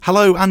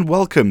Hello and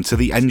welcome to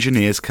the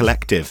Engineers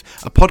Collective,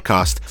 a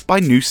podcast by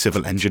New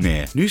Civil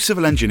Engineer. New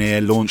Civil Engineer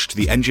launched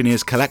the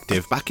Engineers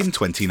Collective back in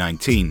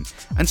 2019,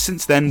 and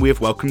since then we have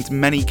welcomed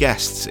many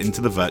guests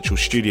into the virtual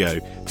studio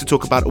to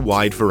talk about a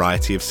wide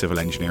variety of civil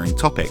engineering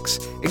topics,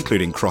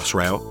 including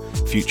Crossrail,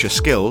 future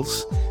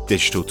skills,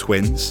 digital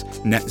twins,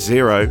 net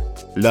zero,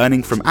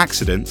 learning from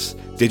accidents,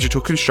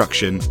 digital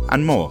construction,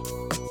 and more.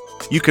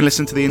 You can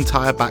listen to the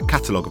entire back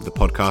catalogue of the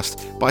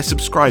podcast by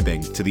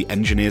subscribing to the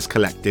Engineers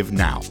Collective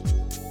now.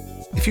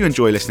 If you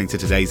enjoy listening to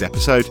today's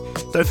episode,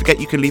 don't forget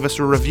you can leave us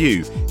a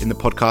review in the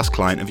podcast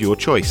client of your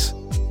choice.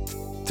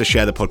 To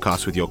share the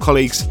podcast with your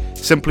colleagues,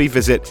 simply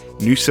visit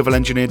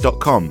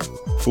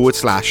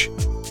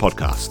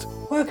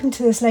newcivilengineer.com/podcast. Welcome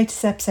to this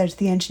latest episode of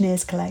the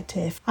Engineers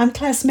Collective. I'm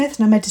Claire Smith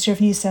and I'm editor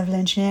of New Civil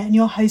Engineer and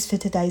your host for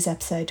today's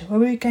episode, where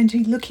we're going to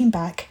be looking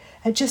back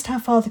at just how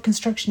far the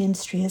construction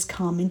industry has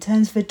come in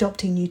terms of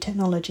adopting new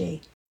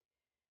technology.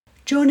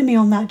 Joining me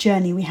on that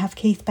journey, we have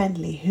Keith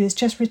Bentley, who has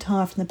just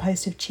retired from the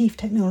post of Chief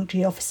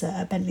Technology Officer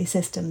at Bentley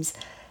Systems,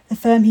 the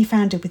firm he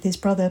founded with his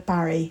brother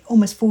Barry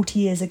almost 40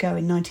 years ago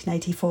in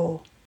 1984.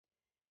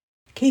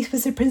 Keith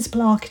was the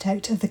principal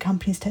architect of the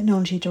company's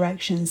technology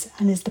directions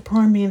and is the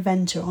primary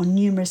inventor on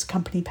numerous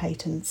company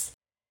patents.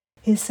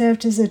 He has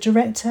served as a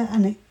director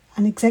and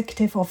an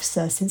executive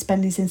officer since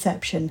Bentley's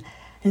inception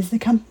and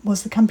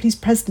was the company's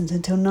president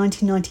until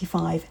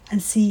 1995 and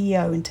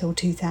CEO until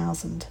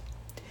 2000.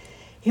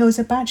 He holds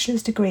a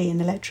bachelor's degree in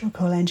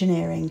electrical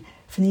engineering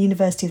from the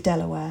University of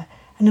Delaware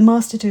and a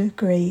master's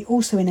degree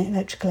also in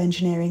electrical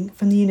engineering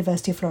from the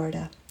University of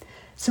Florida.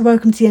 So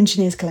welcome to the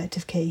Engineers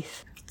Collective,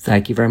 Keith.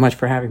 Thank you very much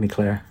for having me,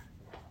 Claire.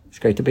 It's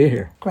great to be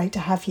here. Great to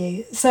have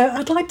you. So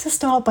I'd like to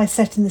start by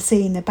setting the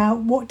scene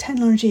about what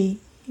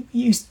technology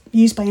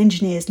used by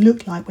engineers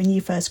looked like when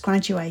you first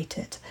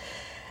graduated.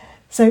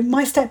 So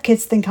my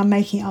stepkids think I'm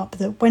making it up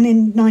that when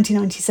in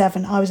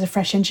 1997 I was a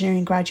fresh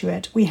engineering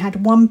graduate, we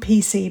had one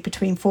PC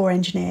between four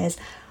engineers.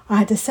 I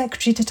had a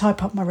secretary to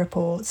type up my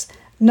reports,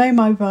 no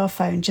mobile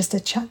phone, just a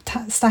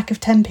stack of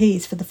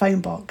 10p's for the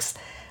phone box,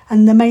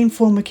 and the main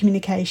form of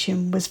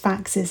communication was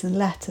faxes and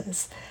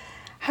letters.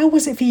 How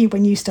was it for you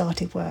when you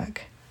started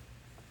work?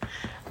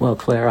 Well,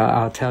 Claire,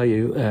 I'll tell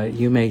you,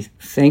 you may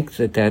think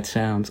that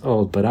sounds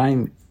old, but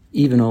I'm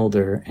even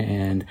older,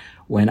 and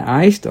when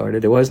I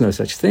started, there was no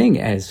such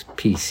thing as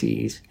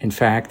PCs. In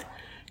fact,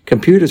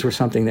 computers were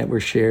something that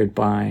were shared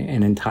by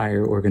an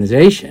entire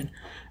organization,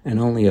 and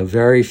only a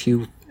very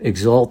few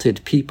exalted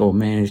people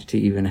managed to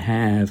even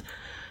have,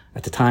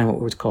 at the time,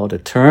 what was called a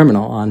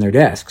terminal on their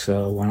desk.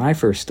 So when I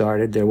first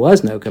started, there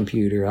was no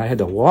computer. I had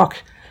to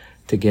walk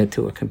to get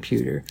to a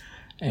computer.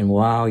 And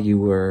while you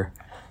were,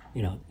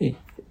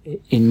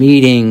 in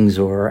meetings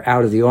or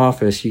out of the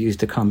office, you used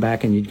to come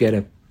back and you'd get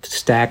a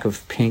stack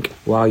of pink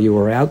while you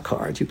were out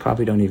cards. You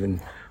probably don't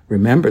even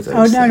remember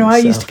those. Oh, no, I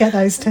used to get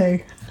those too.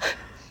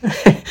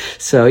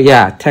 So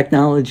yeah,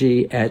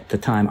 technology at the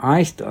time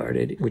I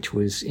started, which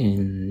was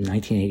in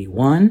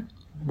 1981,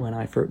 when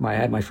I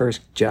had my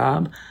first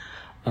job,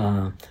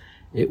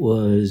 it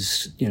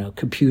was,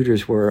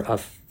 computers were a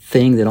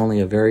thing that only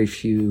a very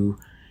few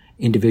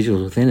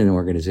individuals within an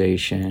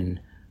organization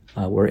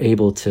were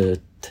able to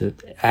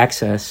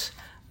access.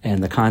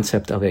 And the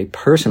concept of a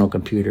personal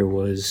computer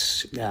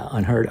was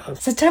unheard of.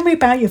 So tell me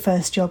about your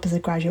first job as a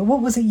graduate.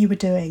 What was it you were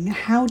doing?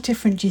 How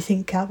different do you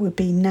think that would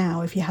be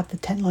now if you had the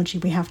technology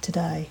we have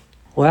today?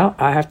 Well,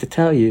 I have to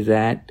tell you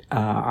that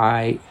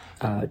I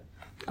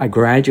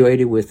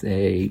graduated with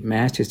a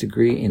master's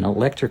degree in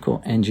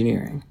electrical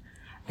engineering.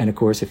 And of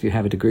course, if you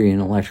have a degree in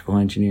electrical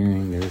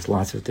engineering, there's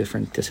lots of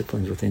different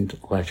disciplines within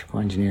electrical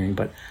engineering.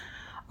 But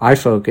I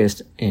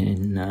focused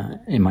in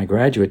my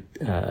graduate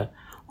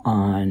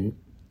on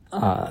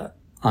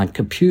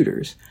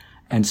computers.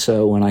 And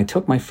so when I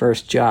took my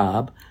first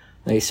job,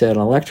 they said,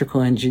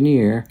 electrical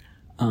engineer,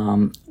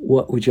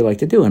 what would you like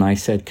to do? And I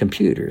said,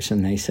 computers.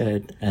 And they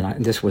said,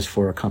 this was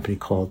for a company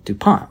called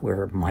DuPont,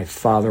 where my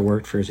father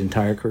worked for his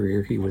entire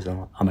career. He was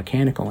a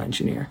mechanical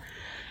engineer.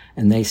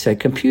 And they said,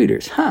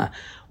 computers.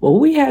 Well,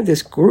 we have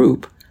this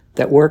group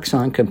that works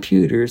on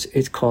computers.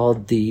 It's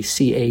called the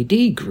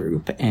CAD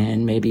group,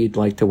 and maybe you'd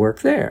like to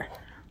work there.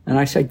 And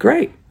I said,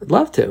 great, I'd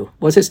love to.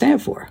 What does it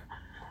stand for?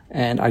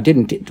 And I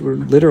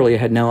literally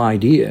had no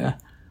idea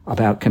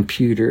about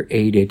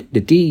computer-aided. The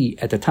D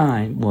at the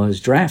time was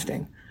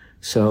drafting.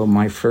 So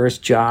my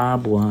first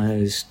job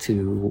was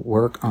to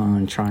work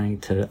on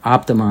trying to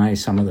optimize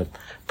some of the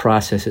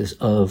processes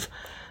of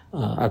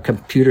a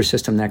computer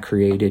system that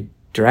created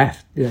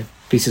draft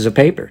pieces of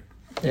paper.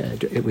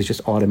 It was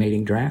just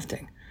automating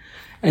drafting.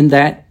 And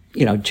that,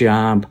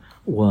 job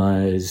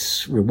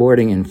was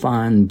rewarding and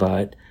fun,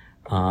 but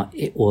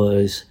it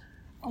was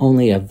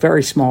only a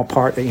very small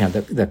part.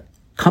 The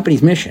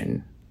company's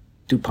mission,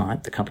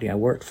 DuPont, the company I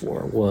worked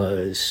for,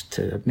 was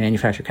to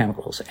manufacture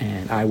chemicals,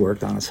 and I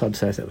worked on a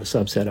subset of a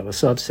subset of a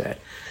subset.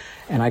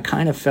 And I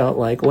kind of felt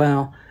like,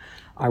 well,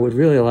 I would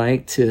really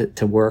like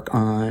to work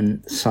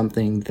on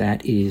something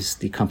that is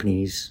the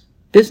company's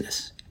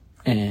business.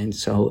 And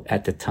so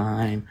at the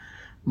time,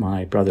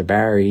 my brother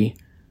Barry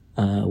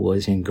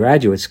was in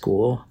graduate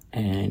school,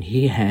 and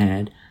he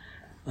had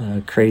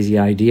a crazy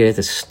idea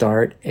to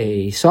start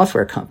a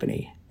software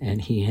company.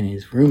 And he and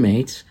his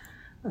roommates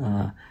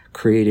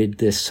created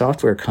this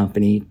software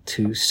company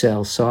to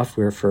sell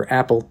software for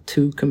Apple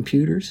II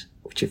computers,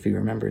 which, if you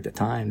remember at the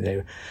time, they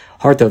were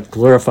hard to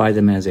glorify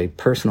them as a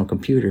personal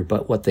computer.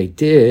 But what they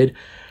did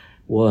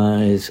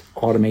was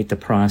automate the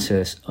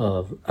process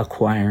of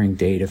acquiring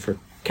data for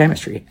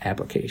chemistry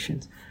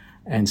applications.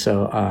 And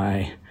so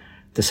I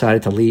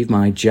decided to leave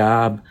my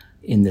job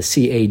in the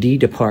CAD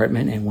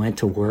department and went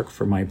to work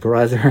for my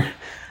brother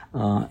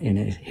in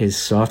his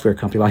software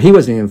company. Well, he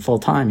wasn't even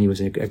full-time. He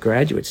was a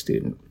graduate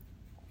student.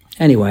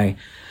 Anyway,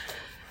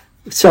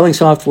 selling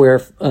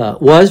software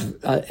was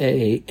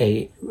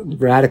a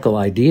radical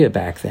idea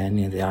back then.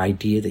 You know, the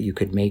idea that you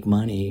could make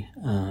money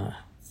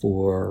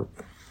for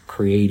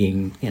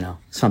creating,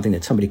 something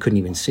that somebody couldn't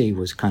even see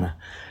was kind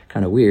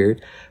of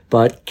weird.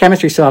 But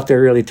chemistry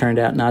software really turned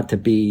out not to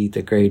be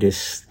the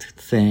greatest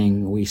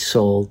thing. We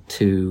sold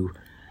to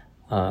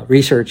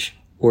research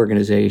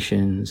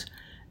organizations,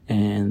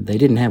 and they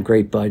didn't have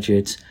great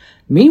budgets.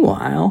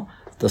 Meanwhile,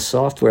 the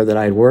software that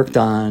I'd worked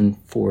on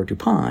for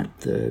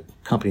DuPont, the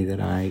company that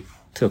I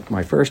took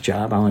my first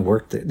job, I only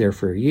worked there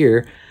for a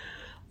year,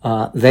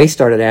 they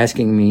started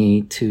asking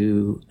me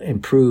to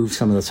improve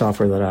some of the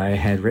software that I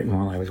had written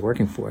while I was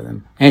working for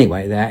them.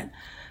 Anyway, that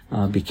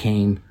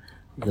became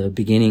the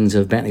beginnings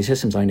of Bentley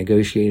Systems. I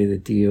negotiated a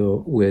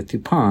deal with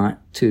DuPont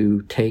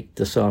to take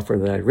the software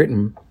that I'd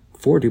written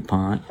for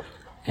DuPont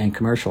and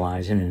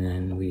commercialize it, and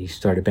then we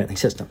started Bentley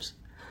Systems.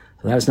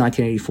 So that was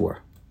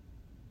 1984.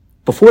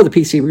 Before the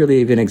PC really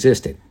even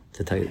existed,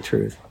 to tell you the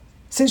truth.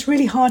 So it's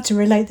really hard to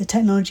relate the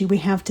technology we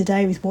have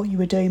today with what you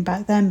were doing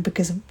back then,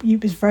 because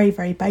it was very,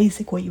 very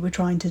basic what you were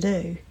trying to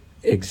do.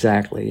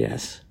 Exactly,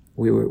 yes.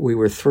 We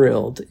were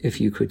thrilled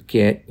if you could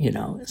get,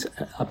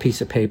 a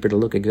piece of paper to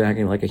look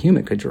exactly like a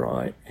human could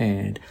draw it.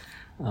 And,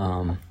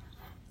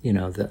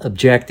 the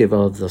objective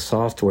of the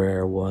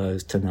software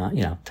was to not,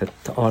 to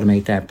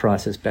automate that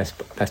process best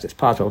as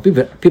possible.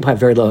 People have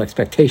very low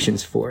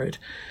expectations for it.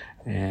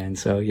 And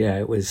so, yeah,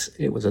 it was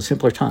a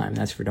simpler time,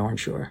 that's for darn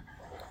sure.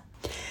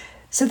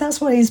 So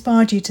that's what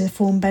inspired you to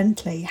form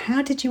Bentley.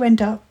 How did you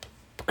end up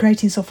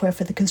creating software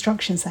for the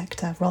construction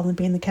sector rather than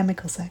being the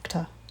chemical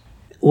sector?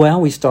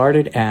 Well, we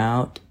started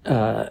out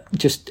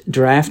just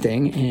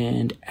drafting,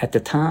 and at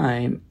the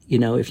time,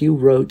 if you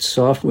wrote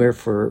software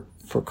for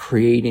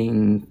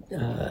creating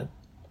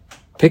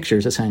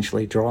pictures,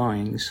 essentially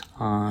drawings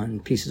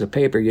on pieces of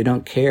paper, you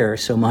don't care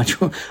so much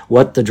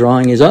what the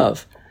drawing is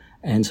of.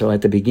 And so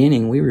at the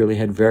beginning, we really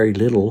had very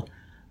little,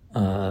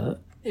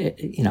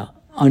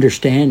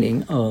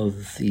 understanding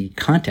of the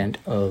content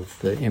of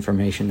the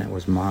information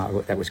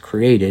that was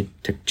created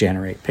to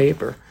generate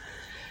paper.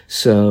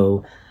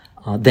 So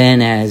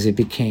then as it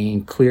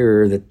became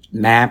clearer that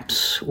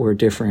maps were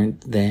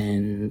different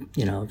than,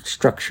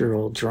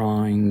 structural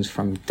drawings,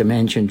 from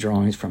dimension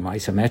drawings, from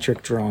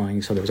isometric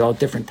drawings, so there was all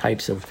different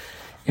types of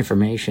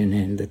information,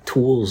 and the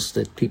tools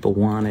that people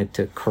wanted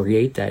to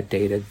create that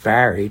data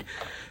varied.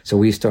 So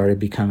we started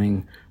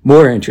becoming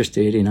more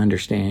interested in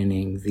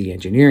understanding the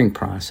engineering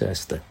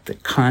process, the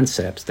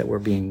concepts that were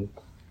being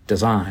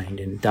designed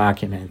and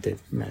documented.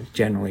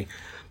 Generally,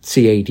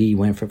 CAD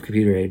went from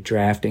computer-aided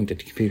drafting to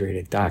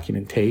computer-aided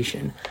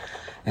documentation.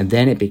 And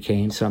then it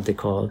became something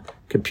called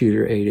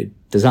computer-aided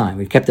design.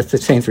 We kept the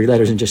same three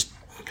letters and just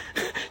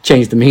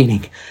changed the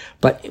meaning.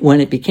 But when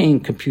it became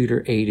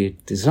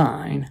computer-aided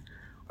design,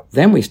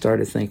 then we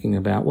started thinking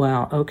about,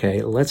 well,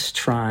 okay, let's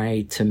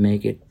try to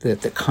make it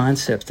that the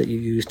concepts that you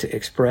use to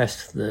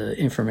express the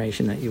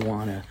information that you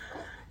want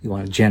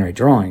to generate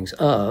drawings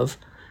of,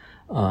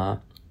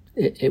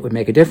 it would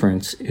make a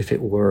difference if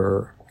it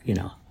were,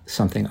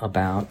 something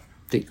about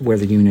where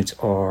the units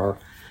are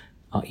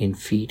in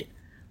feet,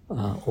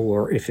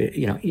 or if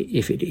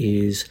it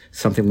is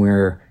something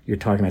where you're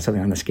talking about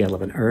something on the scale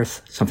of an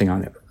Earth, something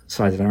on the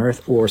size of an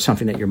Earth, or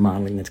something that you're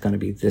modeling that's going to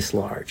be this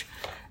large.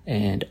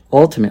 And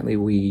ultimately,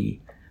 we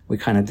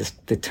kind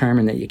of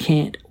determined that you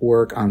can't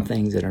work on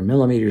things that are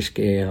millimeter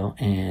scale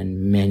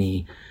and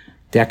many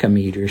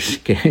decameter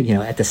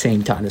scale, at the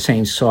same time. The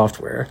same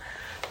software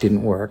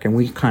didn't work. And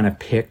we kind of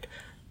picked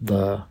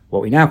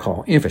what we now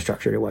call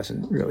infrastructure. It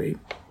wasn't really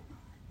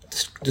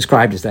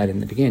described as that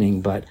in the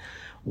beginning, but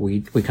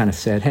we kind of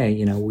said,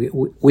 hey,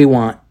 we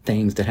want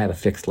things that have a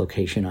fixed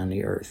location on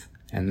the Earth.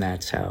 And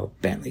that's how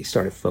Bentley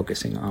started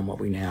focusing on what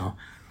we now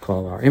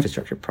call our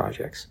infrastructure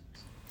projects.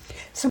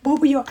 So what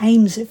were your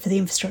aims for the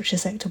infrastructure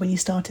sector when you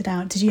started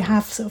out? Did you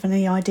have sort of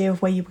any idea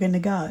of where you were going to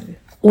go?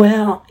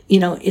 Well,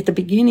 at the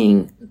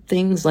beginning,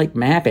 things like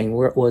mapping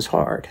was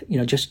hard.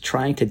 Just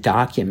trying to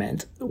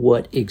document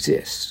what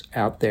exists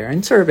out there.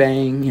 And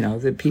surveying,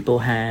 the people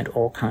had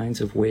all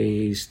kinds of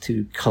ways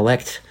to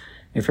collect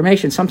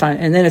information sometimes.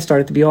 And then it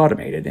started to be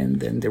automated. And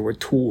then there were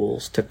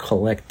tools to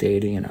collect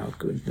data.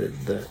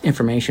 The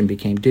information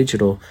became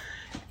digital,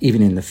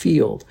 even in the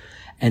field.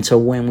 And so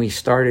when we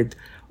started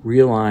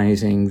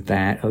realizing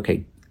that,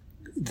 okay,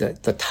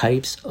 the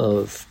types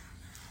of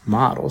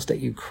models that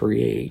you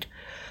create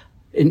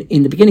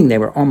in the beginning, they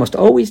were almost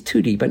always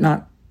 2D, but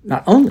not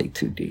only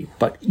 2D,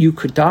 but you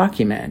could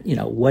document,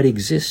 what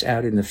exists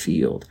out in the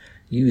field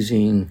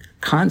using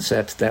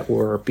concepts that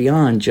were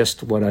beyond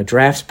just what a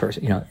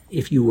draftsperson,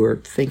 if you were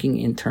thinking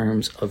in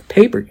terms of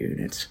paper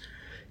units,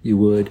 you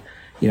would,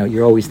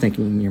 you're always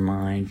thinking in your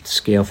mind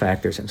scale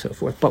factors and so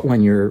forth. But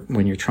when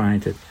you're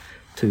trying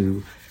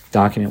to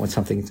document what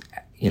something,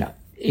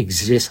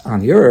 exists on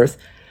the Earth,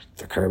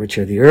 the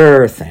curvature of the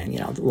Earth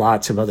and,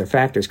 lots of other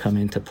factors come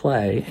into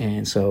play.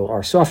 And so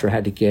our software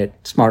had to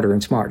get smarter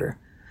and smarter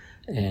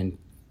and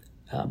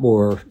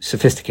more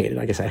sophisticated.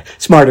 Like I say,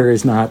 smarter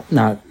is not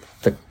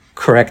the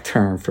correct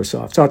term for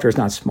software. Is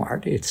not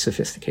smart. It's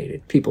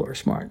sophisticated. People are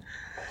smart.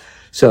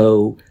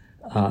 So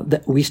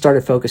we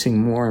started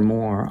focusing more and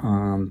more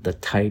on the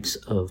types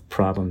of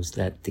problems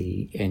that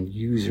the end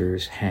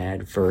users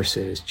had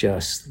versus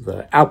just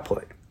the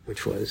output,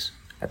 which was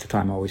at the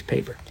time always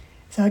paper.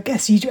 So I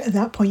guess at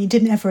that point you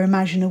didn't ever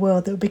imagine a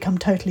world that would become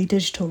totally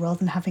digital rather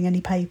than having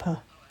any paper.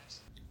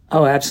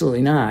 Oh,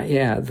 absolutely not.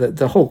 Yeah,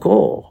 the whole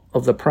goal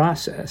of the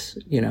process,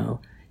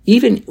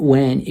 even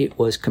when it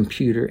was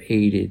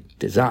computer-aided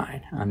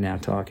design, I'm now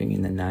talking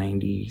in the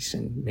 90s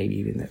and maybe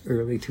even the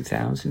early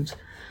 2000s,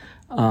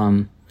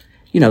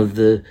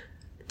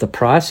 the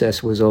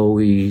process was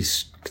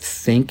always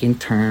think in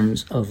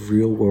terms of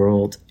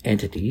real-world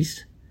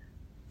entities,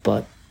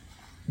 but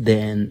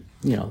then,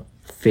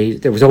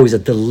 there was always a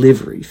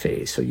delivery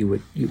phase. So you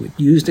would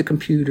use the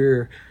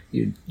computer,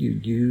 you'd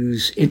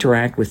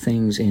interact with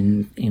things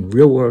in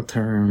real world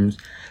terms,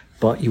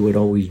 but you would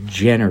always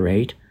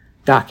generate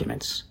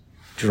documents,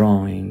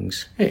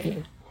 drawings.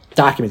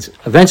 Documents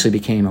eventually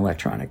became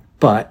electronic,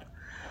 but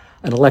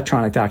an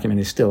electronic document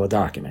is still a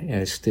document.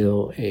 And it's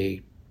still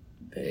a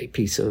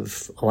piece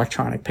of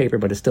electronic paper,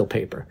 but it's still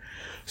paper.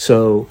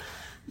 So,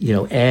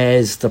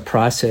 as the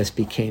process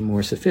became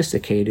more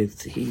sophisticated,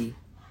 the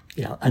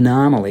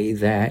anomaly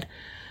that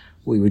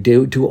we would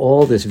do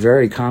all this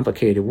very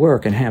complicated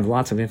work and have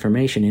lots of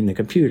information in the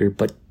computer,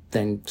 but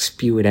then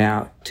spew it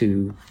out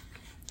to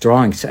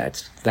drawing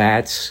sets.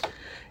 That's,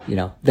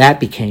 that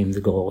became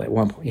the goal at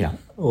one point,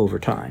 over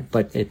time.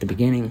 But at the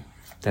beginning,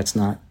 that's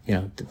not,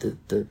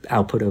 the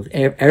output of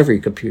every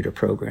computer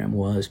program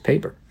was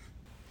paper.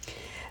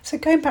 So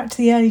going back to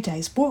the early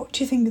days, what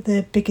do you think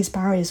the biggest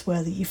barriers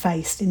were that you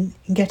faced in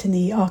getting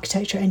the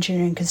architecture,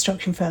 engineering,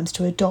 construction firms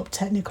to adopt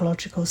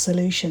technological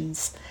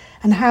solutions?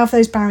 And how have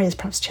those barriers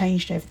perhaps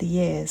changed over the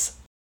years?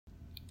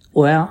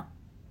 Well,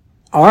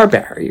 our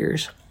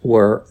barriers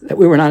were that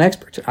we were not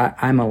experts.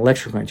 I'm an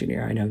electrical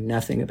engineer. I know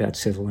nothing about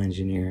civil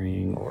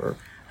engineering or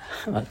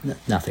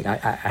nothing. I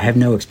have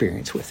no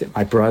experience with it.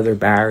 My brother,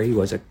 Barry,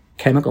 was a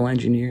chemical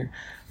engineer.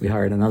 We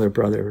hired another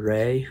brother,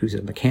 Ray, who's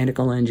a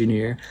mechanical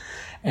engineer.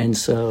 And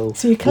so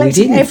you're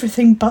collecting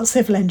everything but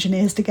civil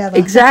engineers together.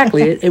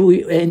 Exactly.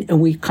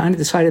 and we kind of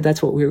decided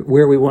that's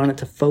where we wanted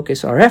to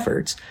focus our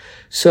efforts.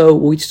 So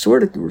we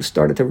sort of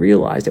started to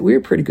realize that we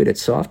were pretty good at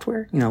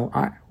software. We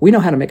know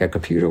how to make a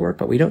computer work,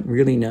 but we don't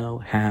really know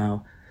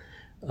how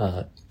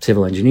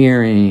civil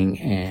engineering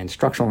and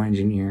structural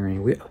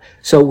engineering.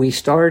 So we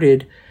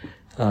started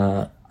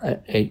a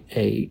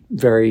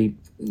very,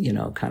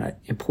 kind of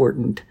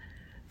important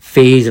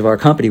phase of our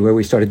company where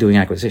we started doing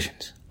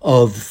acquisitions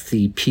of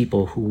the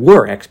people who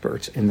were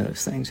experts in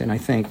those things. And I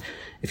think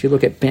if you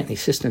look at Bentley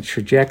Systems'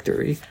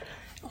 trajectory,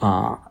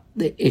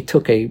 it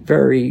took a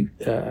very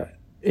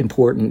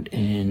important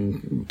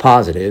and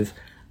positive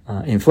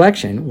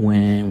inflection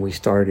when we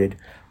started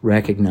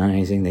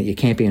recognizing that you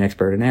can't be an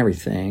expert in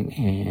everything,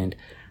 and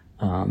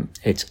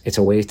it's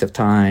a waste of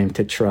time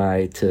to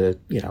try to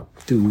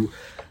do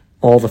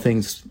all the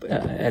things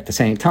at the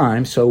same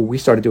time. So we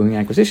started doing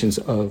acquisitions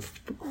of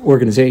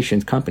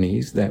organizations,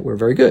 companies that were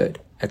very good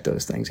at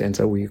those things. And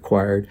so we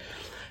acquired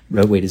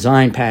roadway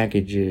design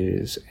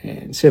packages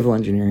and civil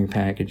engineering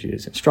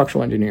packages and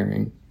structural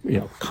engineering,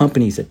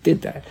 companies that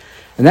did that.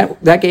 And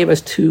that gave us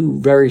two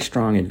very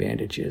strong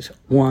advantages.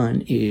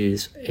 One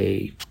is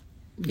a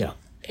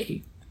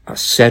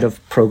set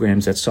of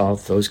programs that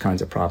solve those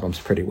kinds of problems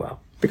pretty well,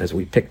 because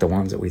we picked the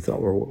ones that we thought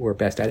were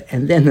best at it.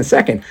 And then the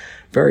second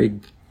very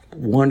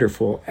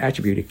wonderful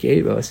attribute it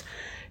gave us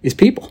is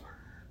people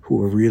who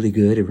were really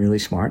good and really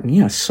smart.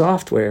 And,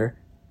 software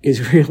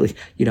is really,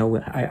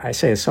 I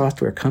say a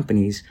software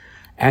company's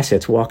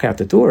assets walk out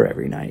the door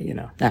every night,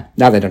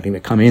 Now they don't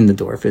even come in the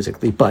door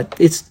physically, but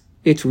it's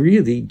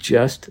really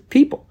just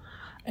people.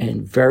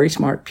 And very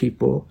smart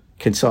people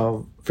can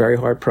solve very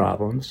hard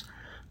problems.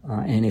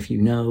 And if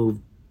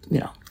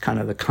kind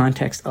of the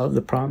context of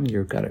the problem,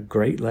 you've got a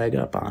great leg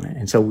up on it.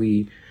 And so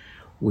we've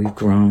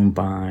grown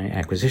by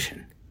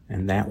acquisition.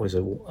 And that was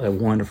a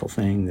wonderful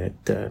thing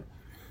that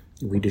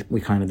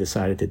we kind of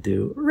decided to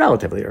do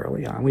relatively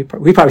early on. We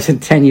probably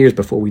spent 10 years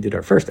before we did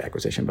our first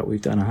acquisition, but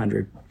we've done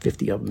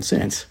 150 of them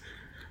since.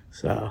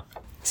 So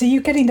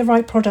you're getting the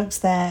right products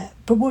there,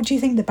 but what do you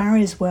think the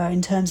barriers were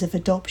in terms of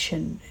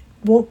adoption?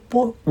 What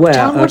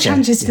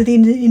challenges did the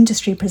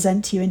industry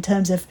present to you in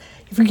terms of,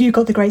 if you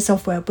got the great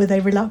software, were they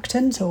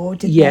reluctant or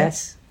did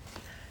Yes.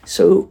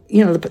 So,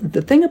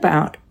 the thing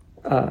about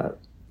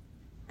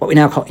what we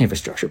now call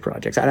infrastructure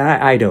projects.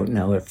 I don't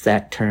know if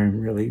that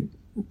term really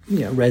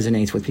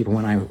resonates with people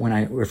when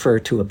I refer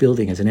to a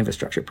building as an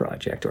infrastructure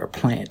project or a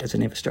plant as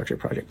an infrastructure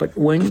project. But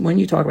when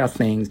you talk about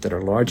things that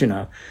are large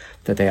enough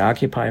that they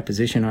occupy a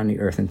position on the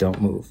earth and don't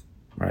move,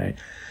 right?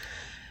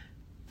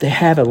 They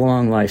have a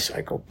long life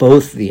cycle.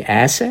 Both the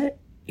asset,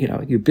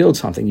 you build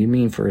something, you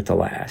mean for it to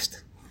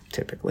last,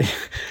 typically,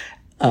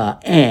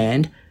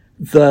 and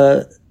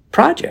the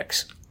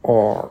projects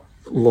are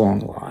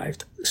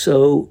long-lived.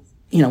 So,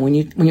 when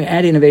you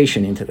add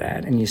innovation into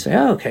that and you say,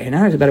 oh, okay,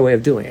 now there's a better way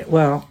of doing it.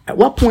 Well, at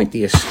what point do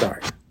you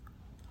start?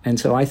 And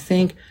so I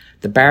think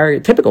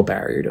the typical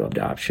barrier to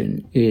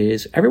adoption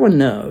is everyone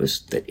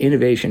knows that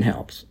innovation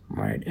helps,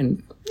 right?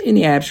 And in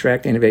the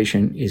abstract,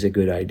 innovation is a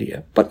good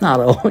idea, but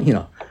not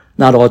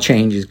all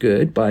change is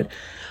good. But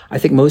I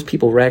think most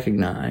people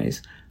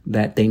recognize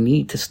that they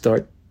need to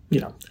start,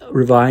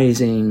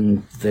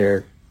 revising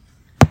their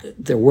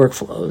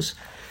workflows.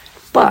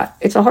 But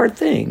it's a hard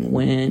thing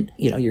when,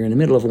 you're in the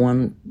middle of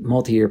one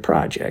multi-year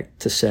project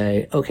to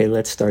say, okay,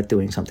 let's start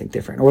doing something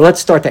different. Or let's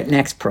start that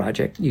next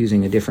project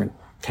using a different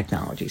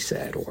technology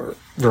set or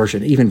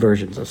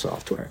versions of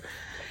software.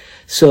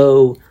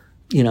 So,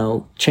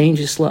 change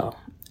is slow.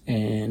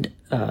 And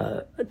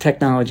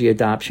technology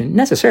adoption,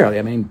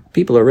 necessarily,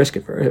 people are risk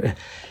adverse.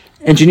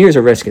 Engineers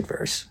are risk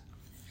adverse.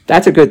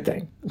 That's a good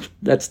thing.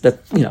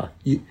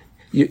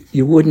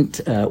 You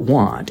wouldn't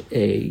want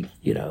a,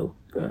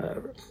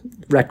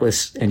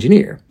 reckless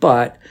engineer,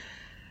 but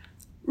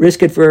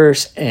risk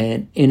adverse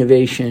and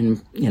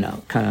innovation,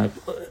 kind of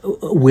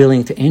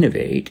willing to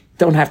innovate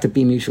don't have to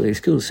be mutually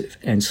exclusive.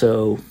 And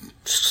so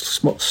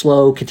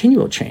slow,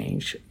 continual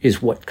change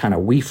is what kind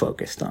of we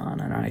focused on.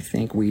 And I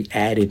think we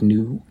added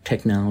new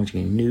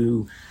technology,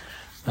 new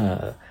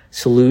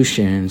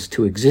solutions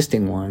to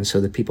existing ones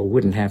so that people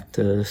wouldn't have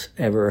to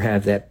ever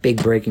have that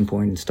big breaking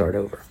point and start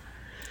over.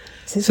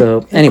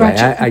 So anyway,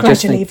 I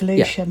just think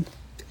evolution.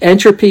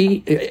 Entropy,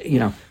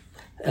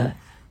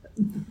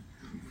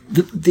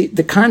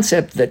 the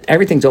concept that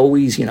everything's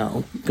always,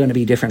 going to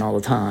be different all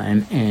the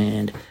time,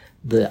 and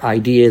the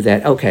idea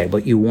that, okay,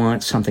 but you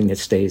want something that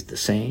stays the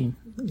same,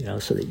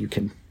 so that you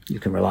can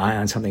rely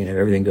on something, and if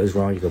everything goes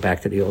wrong, you go back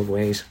to the old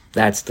ways.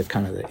 That's the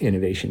kind of the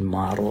innovation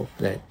model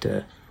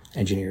that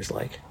engineers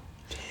like.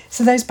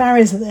 So those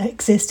barriers that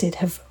existed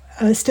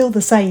are still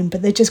the same,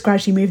 but they're just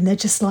gradually moving. They're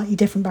just slightly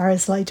different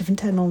barriers, slightly different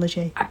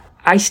technology.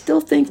 I still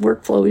think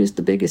workflow is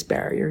the biggest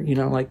barrier.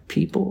 Like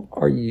people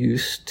are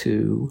used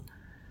to,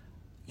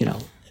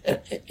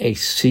 a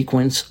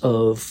sequence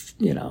of,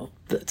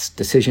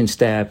 decision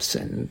steps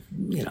and,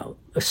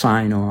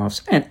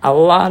 sign-offs. And a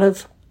lot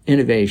of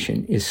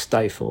innovation is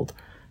stifled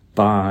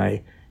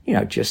by,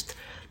 just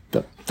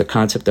the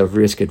concept of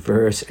risk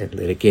adverse and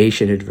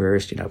litigation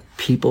adverse.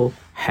 People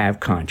have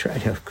projects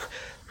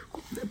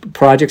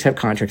have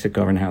contracts that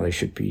govern how they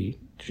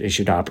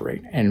should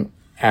operate. And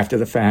after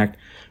the fact,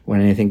 when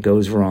anything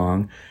goes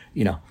wrong,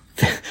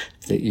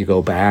 that you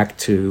go back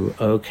to,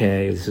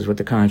 okay, this is what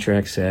the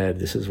contract said,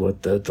 this is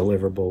what the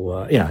deliverable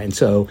was, and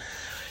so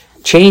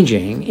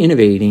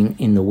innovating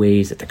in the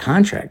ways that the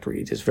contract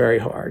reads is very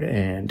hard.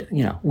 And,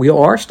 we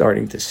are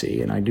starting to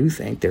see, and I do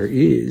think there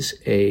is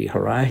a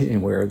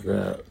horizon where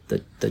the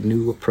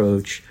new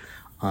approach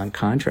on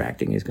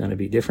contracting is going to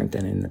be different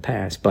than in the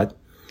past. But,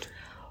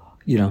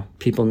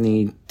 people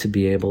need to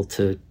be able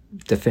to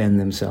defend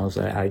themselves.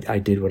 I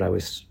did what I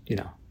was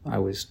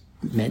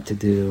meant to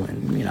do,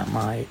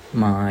 and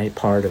my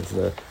part of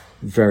the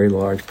very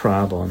large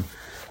problem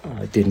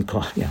didn't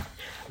cause.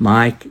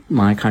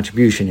 My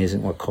contribution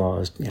isn't what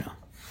caused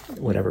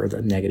whatever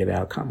the negative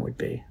outcome would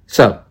be.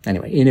 So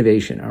anyway,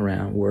 innovation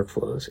around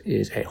workflows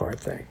is a hard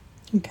thing.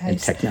 Okay. And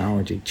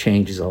technology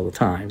changes all the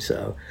time,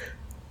 so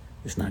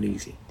it's not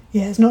easy.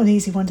 Yeah, it's not an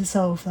easy one to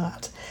solve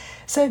that.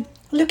 So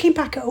looking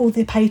back at all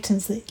the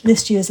patents that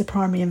list you as a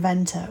primary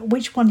inventor,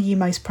 which one are you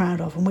most proud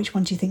of, and which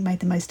one do you think made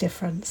the most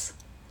difference?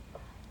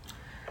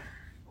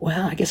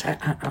 Well, I guess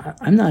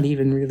I'm not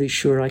even really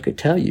sure I could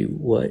tell you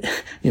what,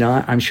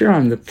 I'm sure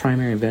I'm the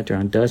primary inventor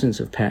on dozens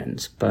of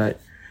patents, but,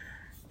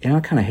 I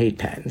kind of hate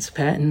patents.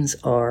 Patents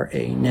are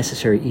a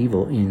necessary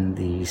evil in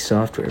the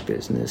software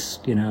business.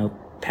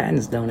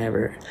 Patents don't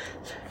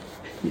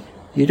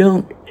you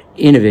don't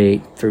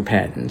innovate through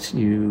patents.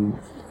 You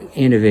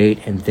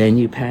innovate and then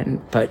you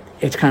patent, but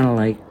it's kind of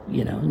like,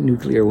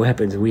 nuclear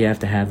weapons. We have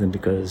to have them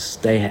because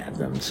they have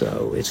them.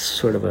 So it's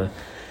sort of a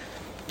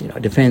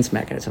defense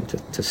mechanism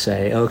to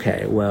say,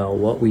 okay, well,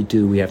 what we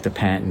do, we have to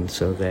patent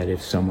so that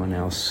if someone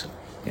else,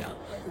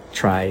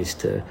 tries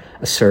to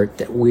assert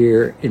that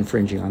we're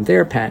infringing on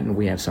their patent,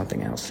 we have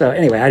something else. So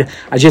anyway,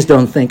 I just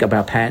don't think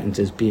about patents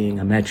as being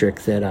a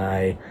metric that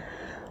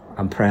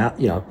I'm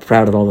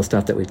proud of all the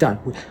stuff that we've done.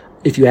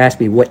 If you ask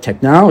me what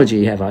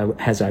technology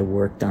has I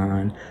worked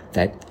on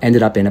that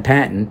ended up in a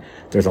patent,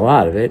 there's a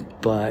lot of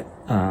it, but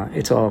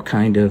it's all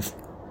kind of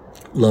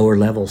lower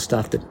level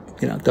stuff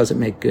that doesn't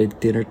make good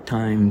dinner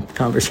time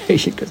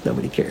conversation because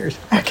nobody cares.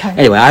 Okay.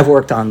 Anyway, I've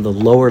worked on the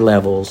lower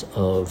levels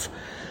of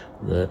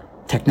the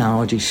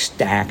technology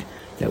stack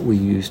that we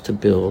use to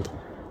build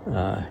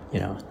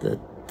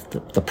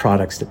the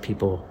products that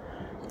people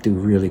do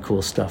really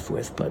cool stuff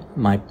with. But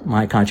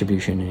my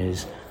contribution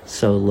is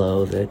so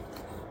low that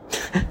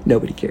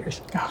nobody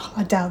cares. Oh,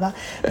 I doubt that.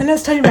 But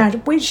let's turn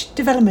around. Which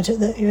development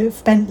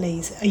of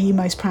Bentley's are you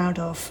most proud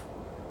of?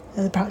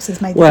 Perhaps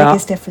has made the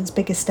biggest difference,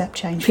 biggest step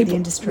change for the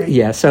industry.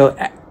 Yeah. So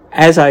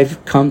as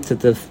I've come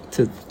to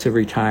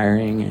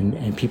retiring,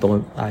 and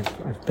people,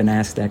 I've been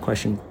asked that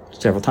question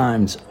several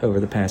times over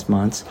the past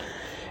months,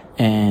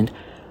 and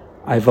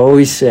I've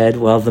always said,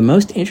 well, the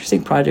most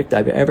interesting project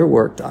I've ever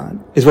worked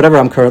on is whatever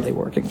I'm currently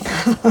working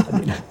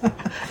on.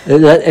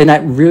 And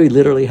that really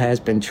literally has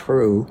been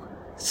true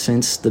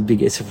since the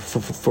beginning,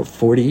 for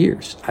 40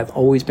 years. I've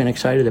always been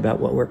excited about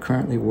what we're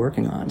currently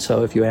working on.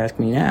 So if you ask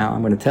me now,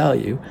 I'm going to tell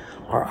you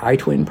our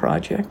iTwin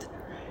project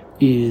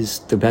is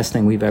the best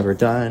thing we've ever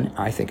done.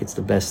 I think it's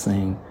the best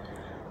thing.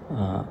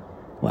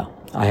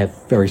 I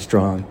have very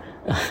strong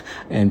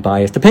and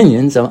biased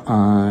opinions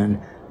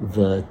on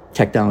the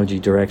technology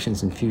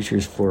directions and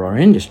futures for our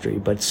industry,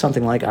 but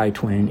something like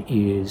iTwin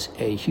is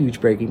a huge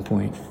breaking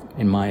point,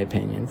 in my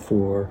opinion,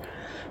 for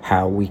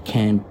how we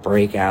can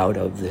break out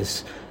of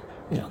this,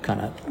 kind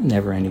of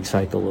never-ending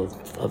cycle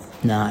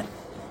of not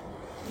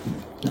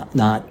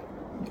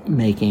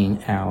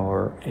making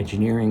our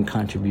engineering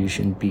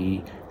contribution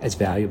be as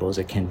valuable as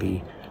it can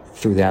be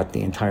throughout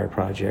the entire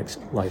project's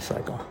life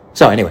cycle.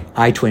 So anyway,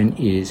 iTwin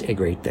is a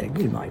great thing,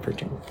 in my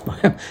opinion.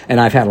 And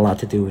I've had a lot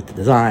to do with the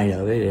design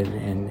of it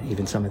and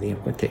even some of the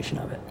implementation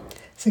of it.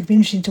 So it'd be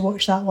interesting to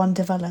watch that one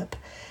develop.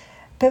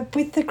 But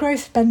with the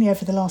growth of Bentley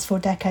over the last 4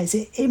 decades,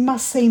 it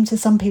must seem to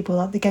some people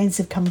like the gains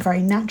have come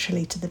very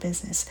naturally to the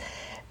business.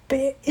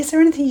 But is there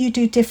anything you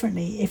do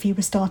differently if you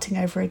were starting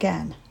over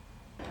again?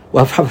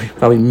 Well,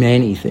 probably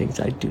many things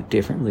I'd do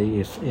differently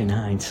if, in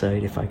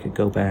hindsight, if I could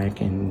go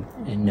back and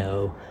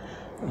know,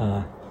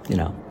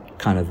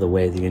 kind of the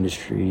way the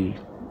industry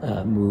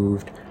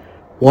moved.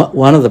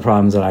 One of the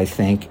problems that I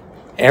think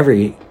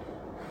every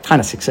kind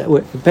of success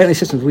with Bentley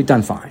Systems, we've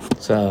done fine.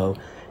 So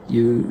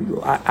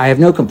I have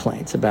no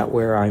complaints about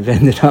where I've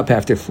ended up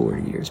after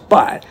 40 years.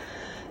 But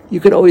you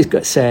could always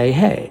say,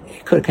 hey,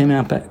 it could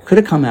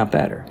have come out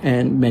better.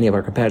 And many of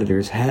our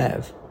competitors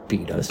have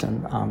beat us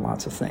on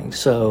lots of things.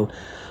 So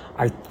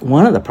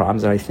one of the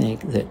problems that I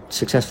think that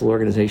successful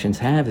organizations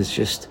have is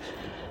just,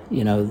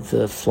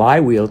 the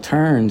flywheel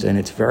turns, and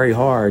it's very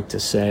hard to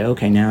say,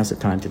 okay, now's the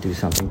time to do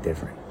something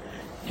different.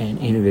 And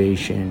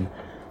innovation,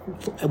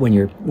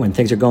 when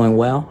things are going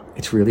well,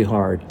 it's really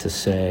hard to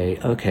say,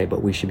 okay,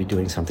 but we should be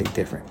doing something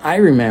different. I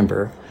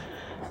remember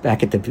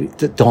back at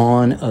the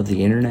dawn of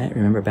the internet,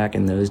 remember back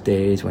in those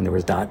days when there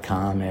was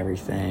 .com,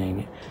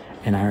 everything,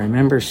 and I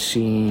remember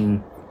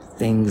seeing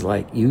things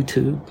like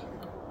YouTube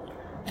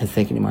and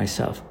thinking to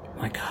myself,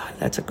 my God,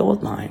 that's a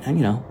gold mine.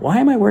 And, why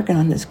am I working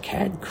on this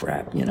CAD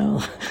crap?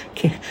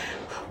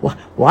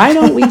 Why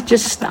don't we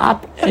just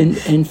stop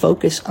and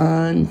focus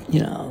on,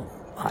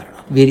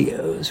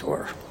 videos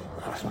or,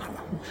 I don't know.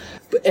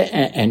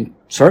 And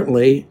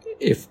certainly,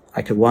 if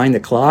I could wind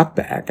the clock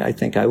back, I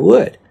think I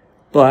would.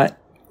 But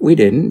we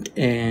didn't.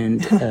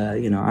 And,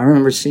 I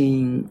remember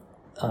seeing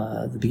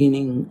the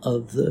beginning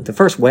of the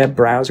first web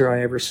browser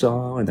I ever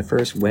saw and the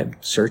first web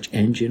search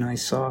engine I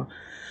saw.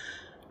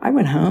 I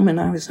went home and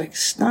I was like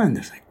stunned. I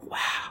was like,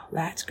 wow,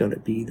 that's going to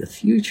be the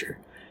future.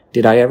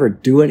 Did I ever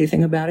do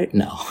anything about it?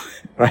 No.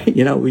 Right?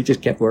 We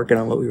just kept working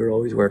on what we were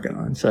always working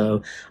on.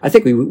 So I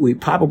think we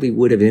probably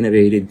would have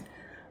innovated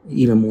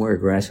even more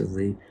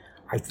aggressively.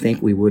 I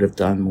think we would have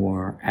done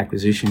more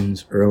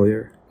acquisitions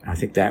earlier. I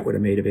think that would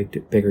have made a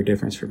bigger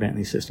difference for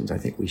Bentley Systems. I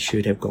think we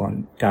should have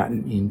gotten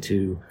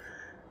into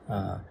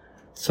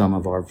some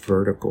of our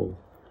vertical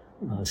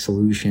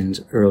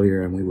solutions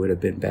earlier, and we would have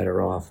been better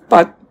off.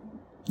 But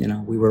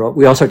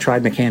we also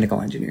tried mechanical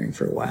engineering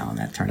for a while, and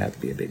that turned out to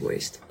be a big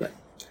waste. But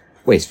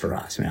waste for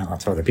us.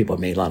 Lots of other people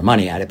made a lot of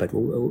money at it, but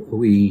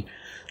we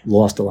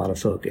lost a lot of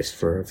focus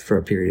for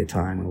a period of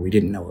time when we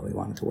didn't know what we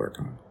wanted to work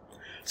on.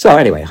 So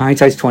anyway,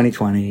 hindsight's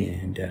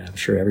 20/20, and I'm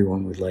sure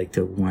everyone would like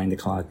to wind the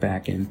clock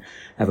back and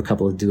have a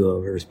couple of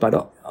do-overs. But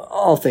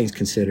all things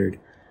considered,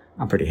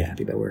 I'm pretty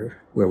happy about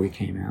where we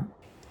came out.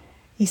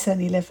 You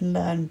certainly live and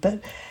learn,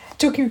 but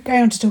going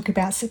on to talk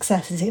about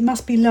successes, it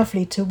must be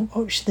lovely to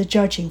watch the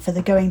judging for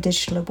the Going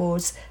Digital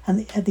Awards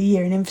and the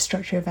Year in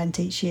Infrastructure event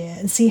each year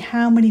and see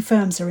how many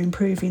firms are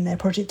improving their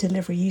project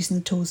delivery using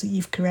the tools that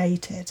you've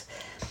created.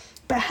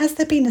 But has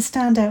there been a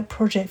standout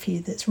project for you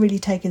that's really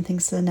taken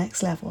things to the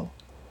next level?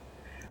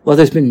 Well,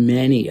 there's been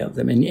many of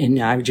them, and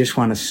I just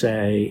want to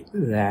say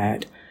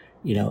that,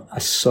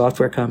 a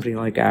software company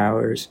like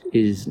ours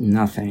is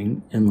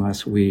nothing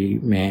unless we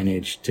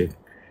manage to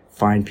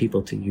find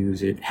people to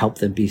use it, help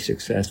them be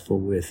successful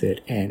with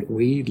it, and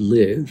we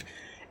live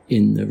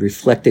in the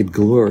reflected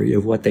glory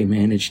of what they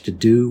managed to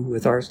do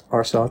with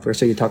our software.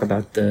 So you talk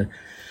about the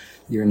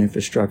Year in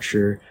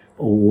Infrastructure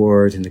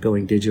Awards and the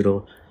Going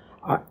Digital.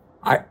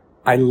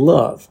 I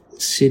love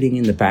sitting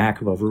in the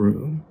back of a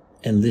room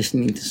and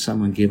listening to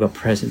someone give a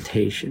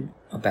presentation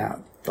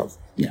about the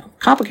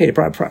complicated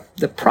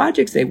the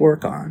projects they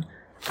work on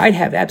I'd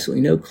have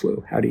absolutely no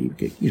clue how do you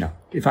get,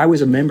 if I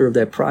was a member of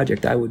that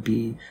project, I would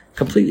be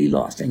completely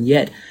lost. And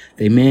yet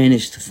they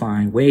managed to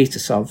find ways to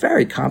solve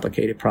very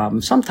complicated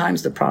problems.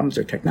 Sometimes the problems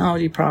are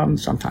technology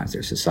problems. Sometimes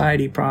they're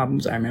society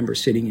problems. I remember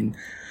sitting and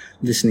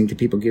listening to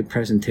people give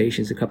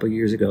presentations a couple of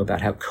years ago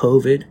about how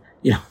COVID,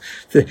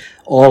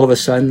 all of a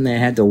sudden they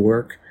had to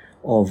work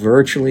all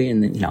virtually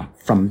and,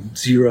 from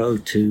 0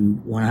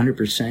 to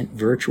 100%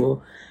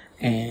 virtual.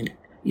 And,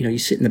 you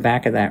sit in the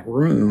back of that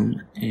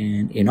room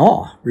and in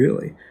awe,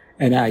 really.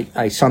 And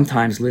I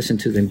sometimes listen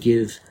to them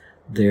give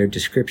their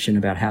description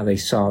about how they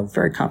solve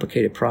very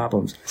complicated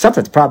problems.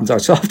 Sometimes the problems are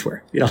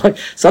software.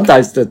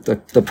 Sometimes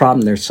the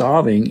problem they're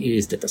solving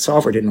is that the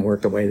software didn't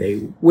work the way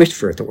they wished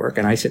for it to work.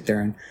 And I sit there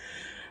and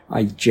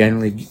I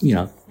generally,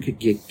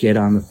 get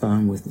on the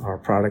phone with our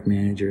product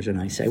managers and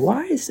I say,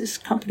 why is this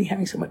company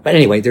having so much? But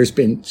anyway, there's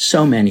been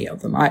so many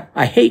of them.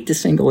 I hate to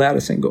single out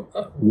a single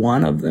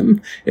one of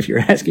them if you're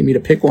asking me to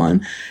pick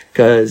one,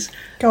 because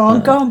go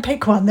on,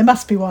 pick one. There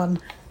must be one.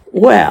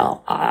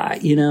 Well,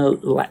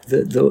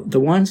 the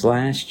ones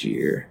last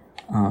year,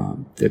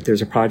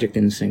 there's a project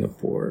in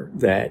Singapore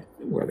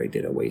where they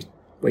did a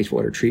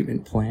wastewater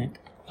treatment plant,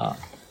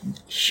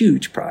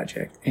 huge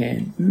project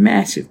and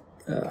massive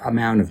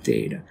amount of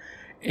data.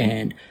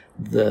 And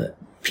the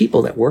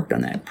people that worked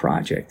on that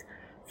project,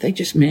 they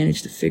just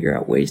managed to figure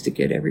out ways to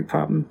get every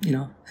problem,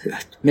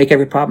 make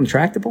every problem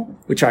tractable,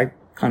 which I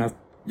kind of,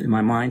 in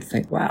my mind,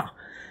 think, wow,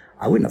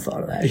 I wouldn't have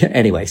thought of that.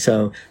 Anyway,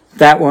 so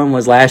that one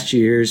was last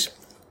year's.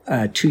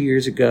 2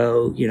 years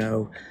ago,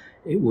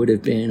 it would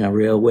have been a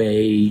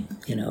railway,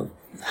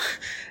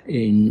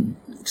 in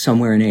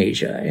somewhere in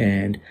Asia.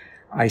 And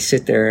I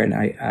sit there and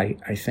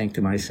I think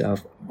to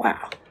myself,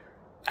 wow,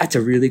 that's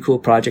a really cool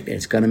project. And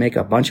it's going to make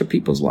a bunch of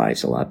people's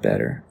lives a lot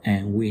better.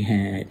 And we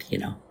had,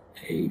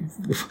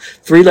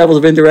 3 levels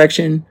of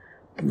indirection.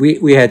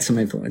 We had some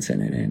influence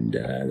in it, and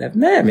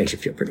that makes you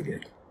feel pretty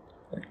good.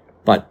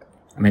 But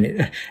I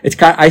mean, it's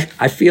kind of,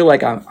 I feel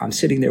like I'm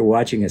sitting there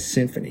watching a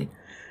symphony.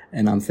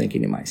 And I'm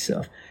thinking to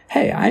myself,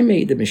 hey, I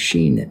made the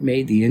machine that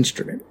made the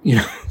instrument.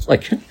 I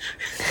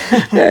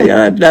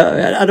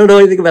don't know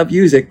anything about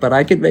music, but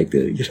I can make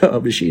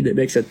a machine that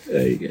makes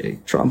a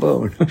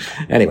trombone.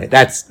 Anyway,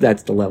 that's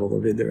the level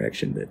of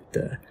indirection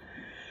that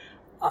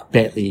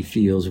Bentley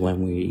feels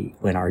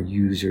when our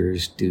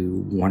users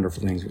do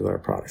wonderful things with our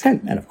products.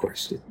 And of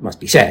course, it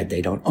must be said,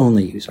 they don't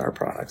only use our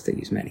products, they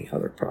use many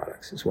other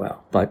products as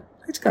well. But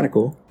it's kind of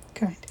cool.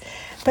 Great.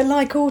 But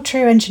like all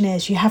true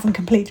engineers, you haven't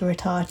completely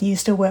retired and you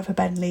still work for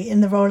Bentley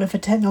in the role of a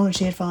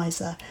technology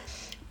advisor.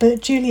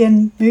 But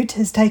Julien Moutte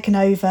has taken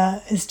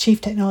over as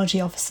Chief Technology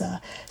Officer,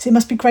 so it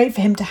must be great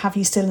for him to have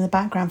you still in the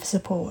background for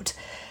support.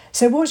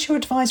 So what's your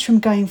advice from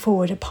going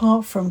forward,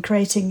 apart from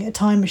creating a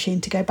time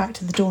machine to go back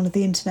to the dawn of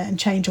the internet and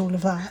change all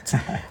of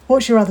that?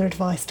 What's your other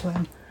advice to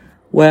him?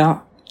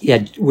 Well,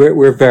 yeah,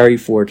 we're very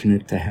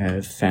fortunate to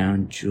have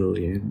found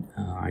Julien.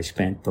 I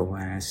spent the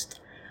last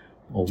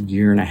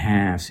year and a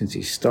half since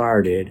he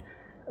started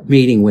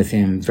meeting with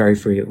him very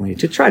frequently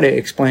to try to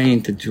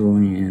explain to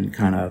Julien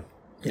kind of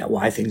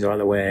why things are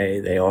the way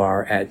they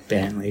are at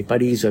Bentley.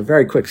 But he's a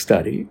very quick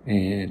study,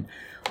 and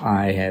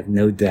I have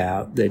no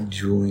doubt that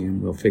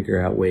Julien will figure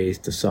out ways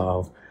to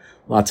solve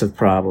lots of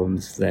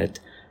problems that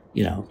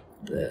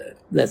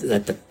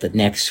the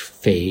next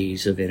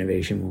phase of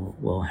innovation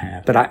will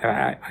have. But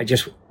I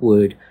just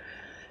would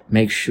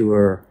make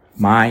sure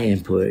my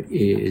input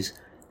is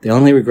the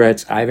only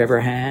regrets I've ever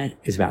had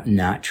is about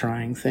not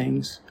trying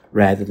things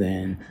rather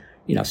than,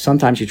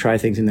 sometimes you try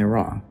things and they're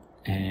wrong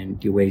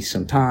and you waste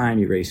some time,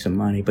 you waste some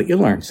money, but you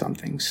learn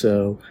something.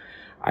 So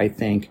I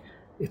think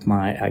if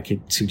I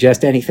could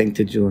suggest anything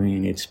to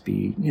Julien, it's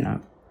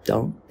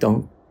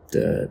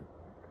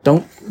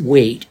don't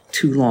wait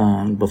too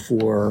long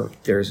before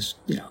there's,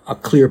 a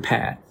clear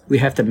path. We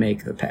have to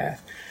make the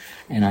path.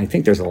 And I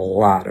think there's a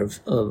lot of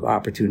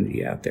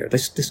opportunity out there.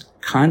 This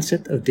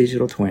concept of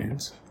digital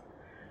twins,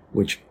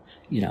 which,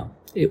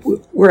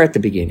 we're at the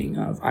beginning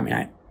of. I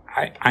mean,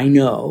 I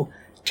know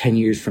 10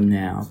 years from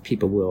now,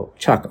 people will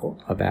chuckle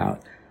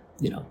about,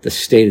 the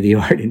state of the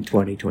art in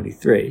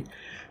 2023.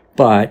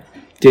 But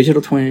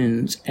digital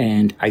twins,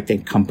 and I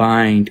think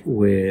combined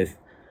with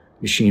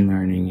machine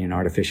learning and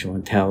artificial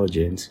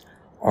intelligence,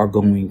 are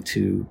going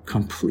to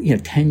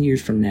 10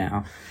 years from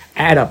now,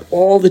 add up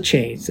all the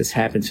change that's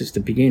happened since the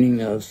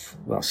beginning of,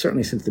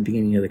 certainly since the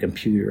beginning of the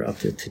computer up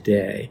to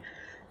today,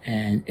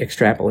 and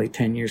extrapolate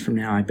 10 years from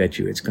now, I bet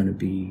you it's going to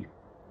be,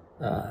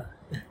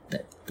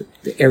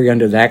 the area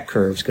under that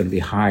curve is going to be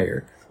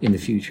higher in the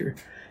future.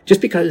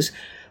 Just because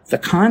the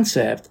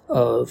concept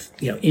of,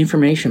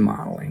 information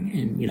modeling,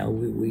 and,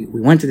 we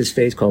went to this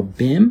phase called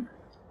BIM,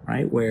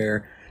 right,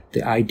 where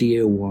the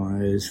idea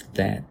was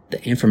that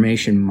the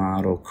information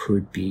model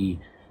could be,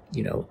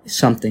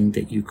 something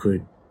that you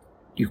could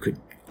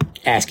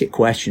ask it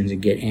questions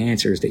and get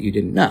answers that you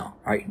didn't know,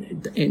 right?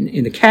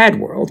 In the CAD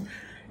world,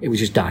 it was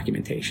just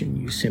documentation.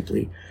 You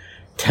simply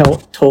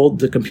told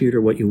the computer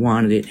what you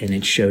wanted it, and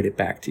it showed it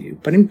back to you.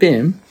 But in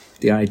BIM,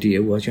 the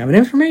idea was you have an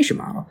information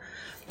model.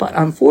 But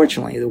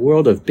unfortunately, the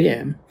world of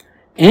BIM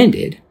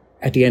ended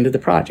at the end of the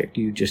project.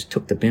 You just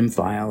took the BIM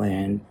file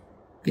and,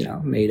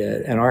 made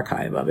an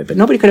archive of it. But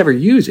nobody could ever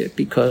use it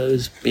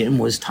because BIM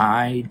was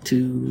tied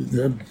to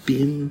the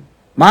BIM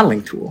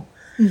modeling tool.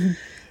 Mm-hmm.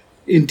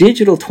 In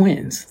digital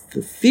twins,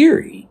 the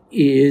theory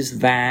is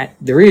that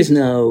there is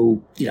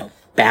no,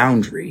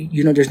 boundary.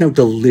 There's no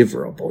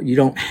deliverable. You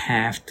don't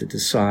have to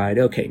decide,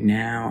 okay,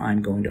 now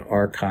I'm going to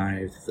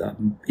archive the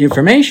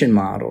information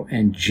model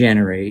and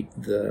generate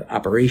the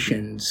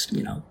operations,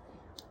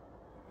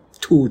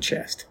 tool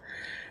chest.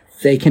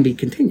 They can be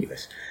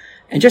continuous.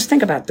 And just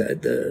think about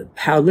the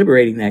how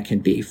liberating that can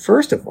be.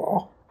 First of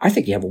all, I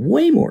think you have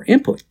way more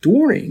input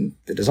during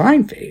the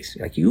design phase.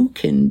 Like you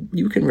can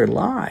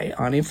rely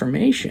on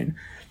information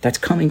that's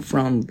coming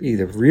from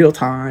either real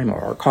time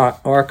or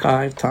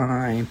archive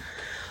time.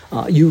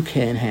 You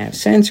can have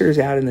sensors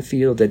out in the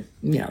field that,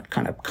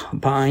 kind of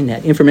combine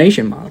that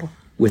information model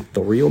with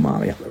the real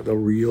model, the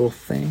real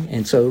thing.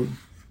 And so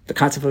the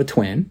concept of a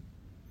twin,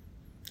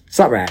 it's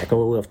not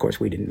radical. Of course,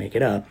 we didn't make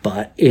it up,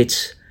 but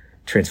it's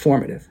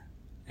transformative.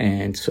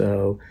 And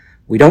so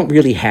we don't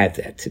really have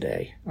that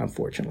today,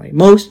 unfortunately.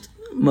 Most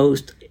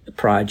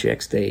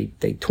projects, they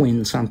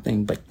twin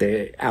something, but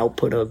the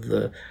output of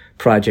the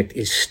project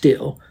is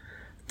still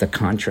the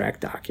contract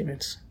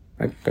documents,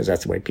 right? Because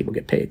that's the way people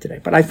get paid today.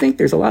 But I think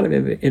there's a lot of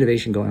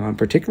innovation going on,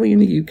 particularly in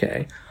the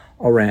UK,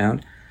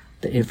 around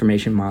the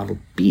information model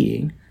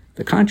being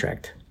the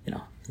contract,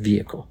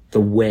 vehicle,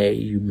 the way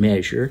you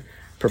measure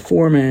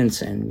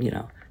performance and,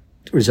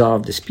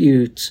 resolve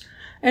disputes.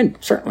 And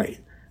certainly,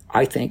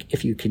 I think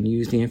if you can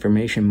use the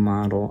information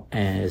model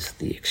as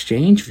the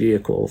exchange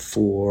vehicle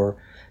for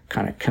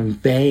kind of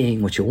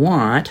conveying what you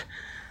want,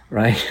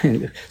 right?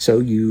 So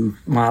you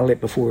model it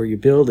before you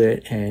build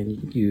it,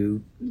 and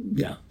you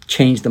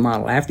change the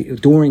model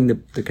during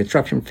the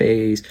construction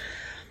phase,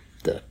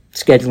 the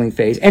scheduling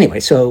phase. Anyway,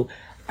 so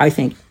I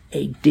think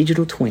a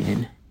digital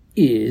twin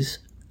is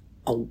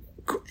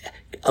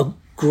a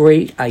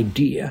great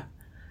idea,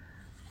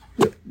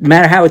 no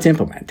matter how it's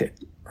implemented,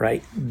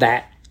 right?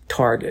 That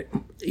target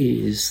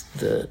is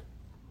the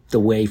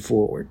way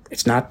forward.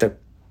 It's not the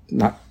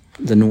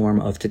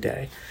norm of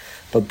today,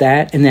 but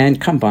that, and then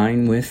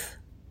combined with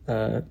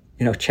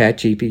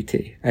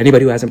ChatGPT.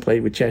 Anybody who hasn't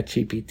played with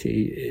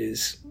ChatGPT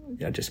is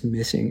just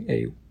missing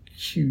a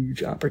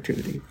huge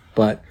opportunity.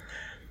 But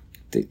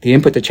the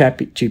input to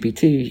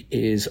ChatGPT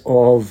is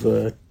all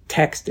the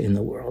text in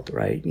the world,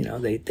 right?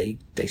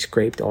 They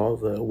scraped all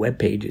the web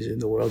pages in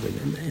the world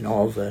and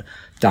all the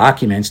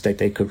documents that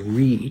they could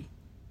read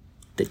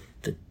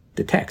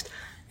the text.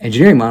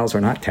 Engineering models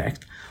are not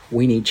text.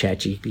 We need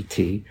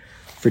ChatGPT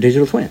for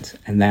digital twins.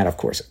 And that, of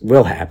course,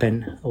 will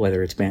happen,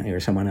 whether it's Bentley or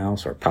someone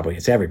else, or probably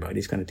it's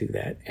everybody's going to do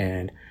that.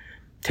 And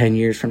 10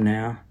 years from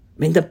now,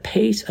 the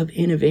pace of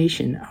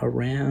innovation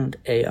around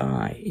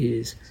AI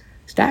is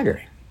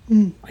staggering.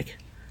 Like,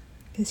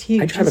 it's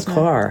huge. I drive a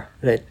car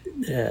that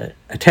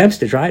attempts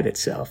to drive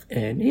itself,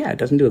 and it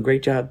doesn't do a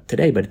great job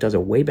today, but it does a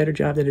way better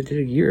job than it did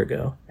a year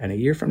ago. And a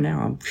year from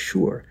now, I'm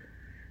sure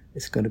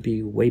it's going to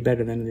be way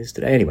better than it is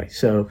today. Anyway,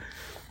 so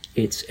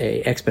it's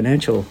a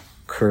exponential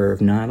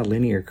curve, not a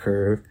linear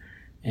curve.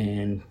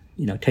 And,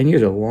 10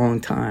 years is a long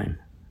time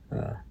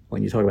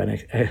when you talk about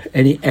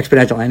any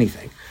exponential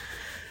anything.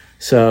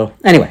 So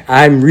anyway,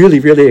 I'm really,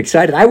 really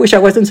excited. I wish I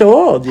wasn't so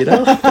old,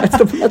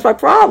 That's my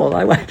problem.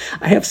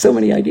 I have so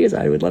many ideas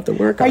I would love to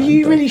work on. Are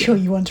you really sure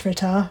you want to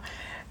retire?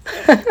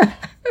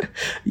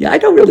 Yeah, I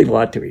don't really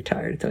want to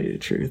retire, to tell you the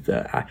truth.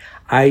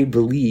 I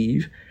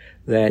believe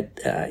that,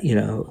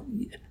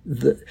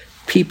 the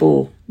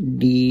people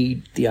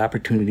need the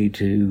opportunity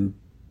to,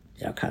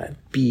 kind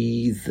of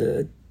be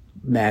the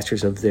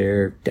masters of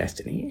their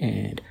destiny.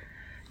 And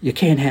you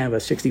can't have a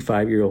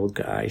 65-year-old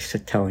guy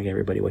telling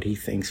everybody what he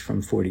thinks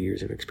from 40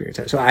 years of experience.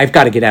 So I've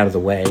got to get out of the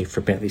way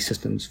for Bentley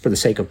Systems, for the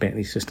sake of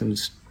Bentley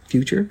Systems'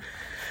 future.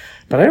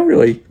 But I don't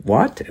really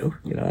want to.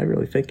 I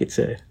really think it's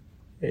a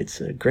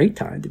great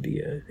time to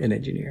be an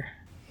engineer.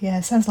 Yeah,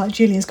 it sounds like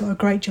Julien's got a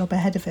great job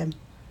ahead of him.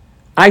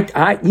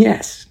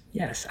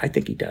 Yes, I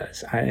think he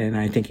does. And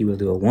I think he will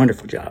do a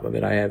wonderful job of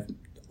it. I have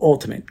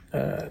ultimate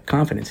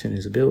confidence in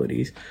his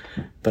abilities,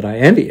 but I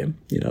envy him.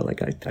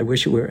 I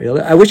wish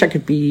I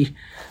could be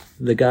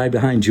the guy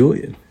behind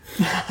Julien.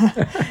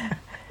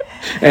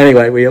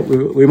 Anyway,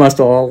 we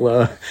must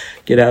all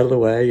get out of the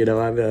way.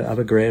 I'm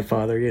a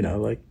grandfather.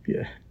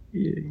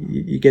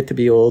 You get to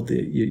be old,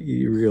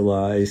 you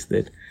realize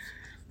that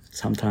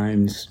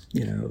sometimes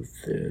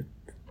the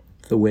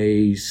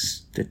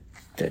ways that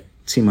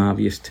seem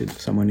obvious to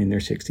someone in their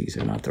 60s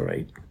are not the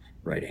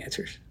right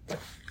answers. But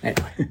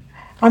anyway.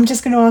 I'm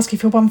just going to ask you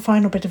for one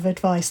final bit of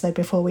advice, though,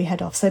 before we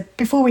head off. So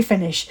before we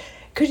finish,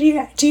 do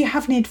you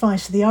have any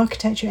advice for the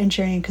architecture,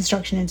 engineering and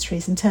construction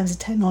industries in terms of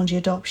technology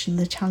adoption and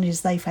the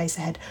challenges they face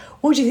ahead?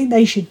 What do you think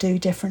they should do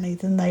differently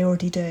than they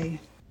already do?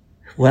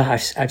 Well,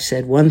 I've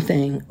said one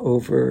thing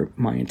over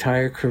my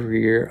entire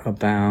career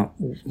about,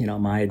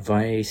 my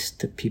advice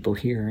to people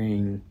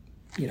hearing,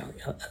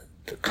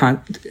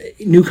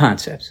 new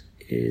concepts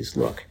is,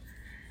 look,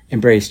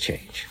 embrace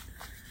change.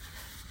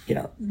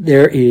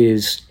 there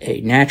is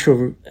a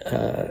natural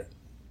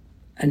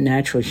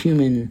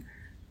human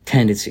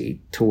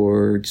tendency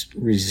towards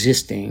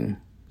resisting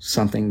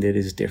something that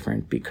is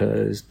different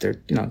because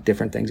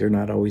different things are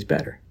not always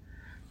better.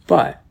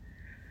 But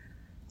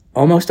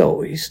almost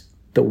always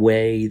the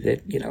way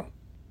that,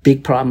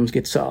 big problems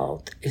get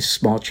solved is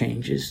small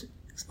changes,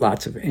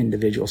 lots of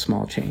individual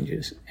small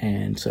changes.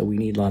 And so we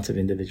need lots of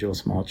individual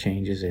small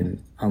changes.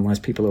 And unless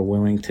people are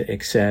willing to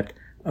accept,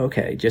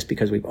 okay, just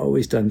because we've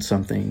always done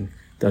something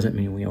doesn't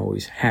mean we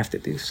always have to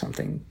do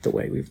something the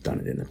way we've done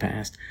it in the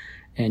past.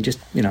 And just,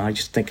 I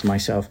just think to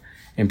myself,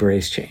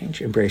 embrace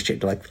change.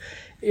 Like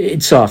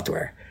in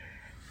software,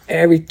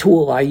 every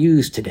tool I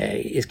use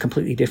today is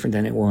completely different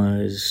than it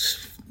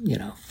was,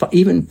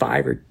 even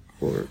 5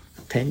 or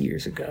 10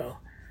 years ago.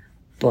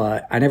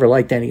 But I never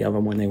liked any of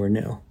them when they were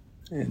new,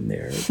 and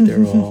they're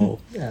all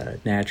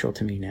natural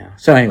to me now.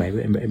 So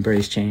anyway,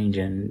 embrace change,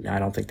 and I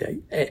don't think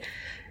that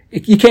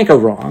you can't go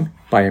wrong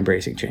by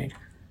embracing change.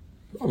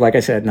 Like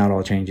I said, not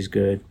all change is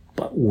good,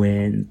 but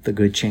when the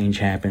good change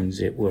happens,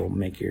 it will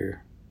make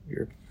your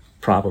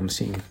problem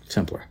seem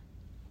simpler.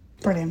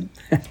 Brilliant.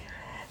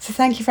 So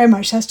thank you very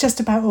much. That's just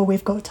about all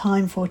we've got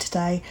time for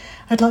today.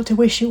 I'd like to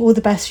wish you all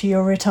the best for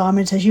your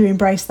retirement as you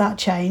embrace that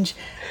change.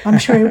 I'm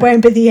sure it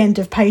won't be the end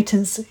of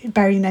patents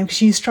bearing your name,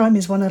 because you strike me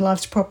as one of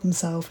life's problem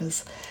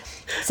solvers.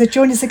 So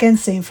join us again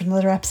soon for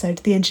another episode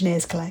of the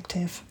Engineers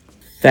Collective.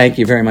 Thank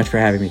you very much for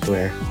having me,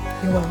 Claire.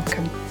 You're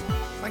welcome.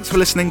 Thanks for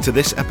listening to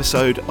this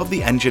episode of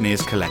the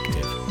Engineers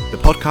Collective, the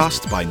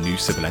podcast by New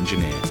Civil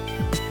Engineer.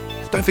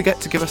 Don't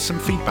forget to give us some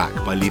feedback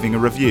by leaving a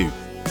review,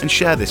 and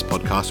share this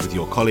podcast with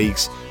your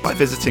colleagues by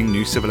visiting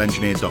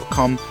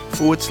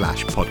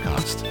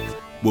newcivilengineer.com/podcast.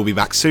 We'll be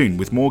back soon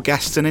with more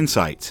guests and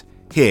insight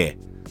here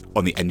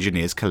on the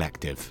Engineers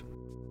Collective.